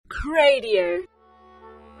Radio.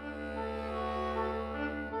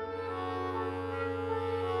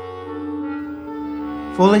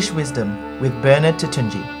 Foolish Wisdom with Bernard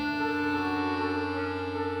Tatunji.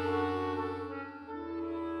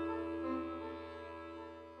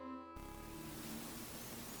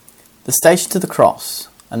 The Stations of the Cross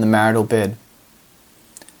and the Marital Bed.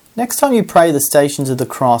 Next time you pray the Stations of the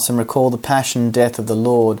Cross and recall the passion and death of the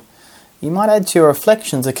Lord, you might add to your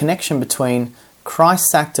reflections a connection between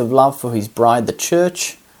Christ's act of love for his bride, the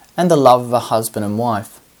Church, and the love of a husband and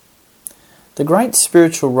wife. The great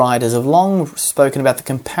spiritual writers have long spoken about the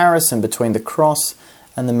comparison between the cross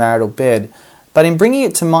and the marital bed, but in bringing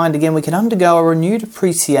it to mind again we can undergo a renewed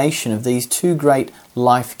appreciation of these two great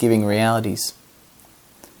life-giving realities.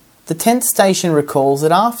 The 10th station recalls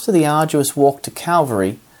that after the arduous walk to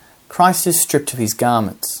Calvary, Christ is stripped of his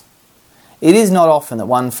garments. It is not often that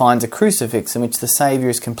one finds a crucifix in which the Saviour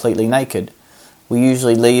is completely naked. We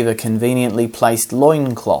usually leave a conveniently placed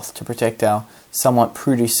loincloth to protect our somewhat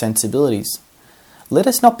prudish sensibilities. Let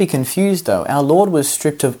us not be confused though, our Lord was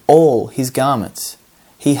stripped of all his garments.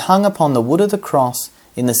 He hung upon the wood of the cross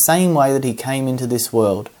in the same way that he came into this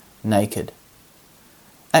world, naked.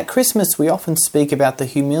 At Christmas we often speak about the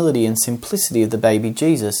humility and simplicity of the baby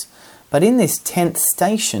Jesus, but in this 10th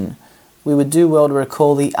station we would do well to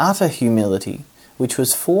recall the utter humility which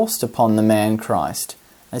was forced upon the man Christ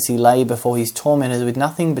as he lay before his tormentors with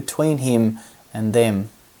nothing between him and them.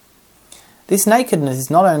 This nakedness is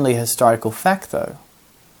not only a historical fact though.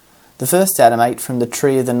 The first Adam ate from the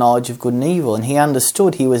tree of the knowledge of good and evil, and he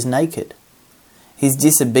understood he was naked. His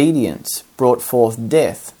disobedience brought forth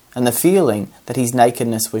death, and the feeling that his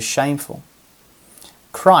nakedness was shameful.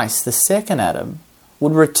 Christ, the second Adam,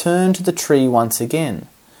 would return to the tree once again,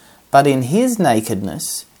 but in his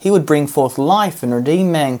nakedness he would bring forth life and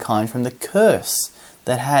redeem mankind from the curse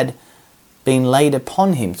that had been laid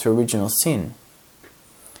upon him through original sin.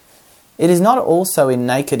 Is it not also in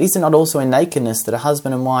nakedness that a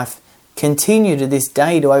husband and wife continue to this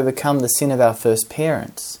day to overcome the sin of our first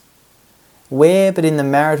parents? Where but in the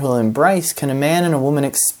marital embrace can a man and a woman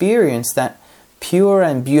experience that pure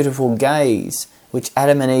and beautiful gaze which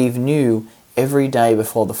Adam and Eve knew every day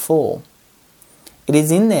before the fall? It is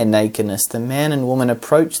in their nakedness the man and woman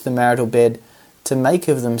approach the marital bed to make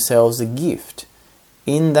of themselves a gift,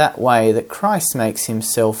 in that way that Christ makes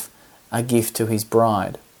himself a gift to his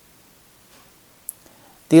bride.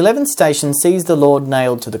 The 11th station sees the Lord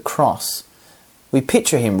nailed to the cross. We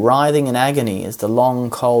picture him writhing in agony as the long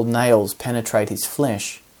cold nails penetrate his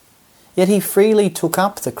flesh. Yet he freely took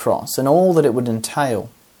up the cross and all that it would entail.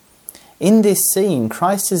 In this scene,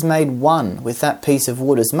 Christ is made one with that piece of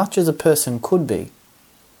wood as much as a person could be.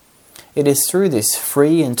 It is through this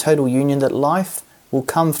free and total union that life will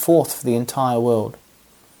come forth for the entire world.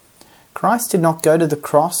 Christ did not go to the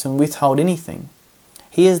cross and withhold anything.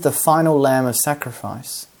 He is the final lamb of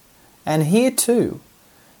sacrifice. And here too,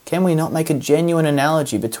 can we not make a genuine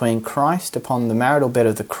analogy between Christ upon the marital bed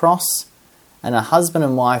of the cross and a husband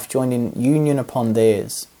and wife joined in union upon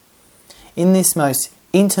theirs? In this most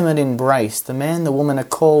intimate embrace, the man and the woman are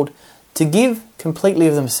called to give completely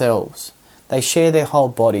of themselves. They share their whole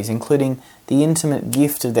bodies, including the intimate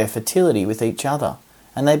gift of their fertility with each other,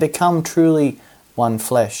 and they become truly one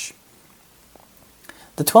flesh.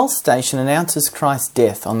 The 12th station announces Christ's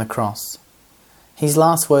death on the cross. His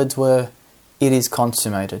last words were, "It is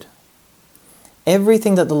consummated."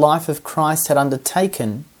 Everything that the life of Christ had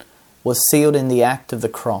undertaken was sealed in the act of the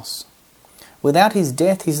cross. Without his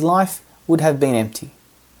death, his life would have been empty.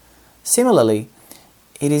 Similarly,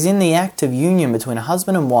 it is in the act of union between a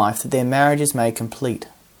husband and wife that their marriage is made complete.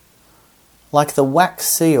 Like the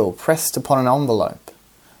wax seal pressed upon an envelope,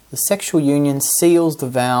 the sexual union seals the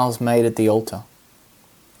vows made at the altar.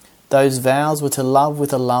 Those vows were to love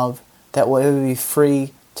with a love that will ever be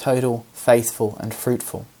free, total, faithful, and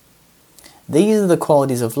fruitful. These are the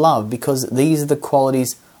qualities of love because these are the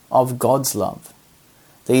qualities of God's love.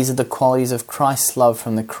 These are the qualities of Christ's love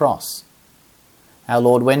from the cross. Our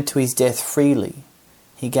Lord went to his death freely.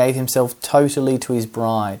 He gave himself totally to his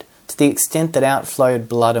bride, to the extent that outflowed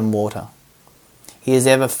blood and water. He is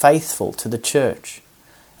ever faithful to the church,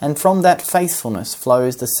 and from that faithfulness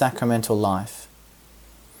flows the sacramental life.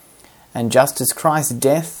 And just as Christ's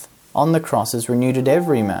death on the cross is renewed at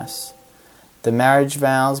every Mass, the marriage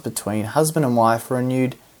vows between husband and wife are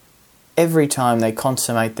renewed every time they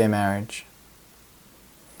consummate their marriage.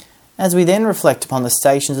 As we then reflect upon the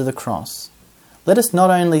stations of the cross, let us not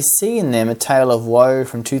only see in them a tale of woe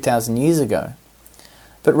from 2,000 years ago,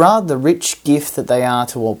 but rather the rich gift that they are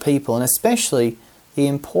to all people, and especially the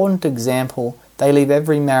important example they leave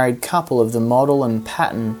every married couple of the model and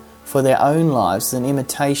pattern for their own lives as an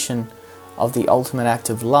imitation of the ultimate act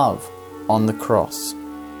of love on the cross.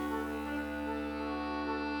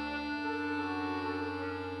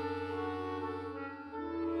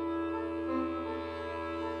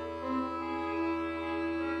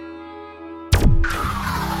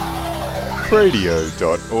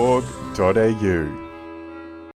 radio.org.au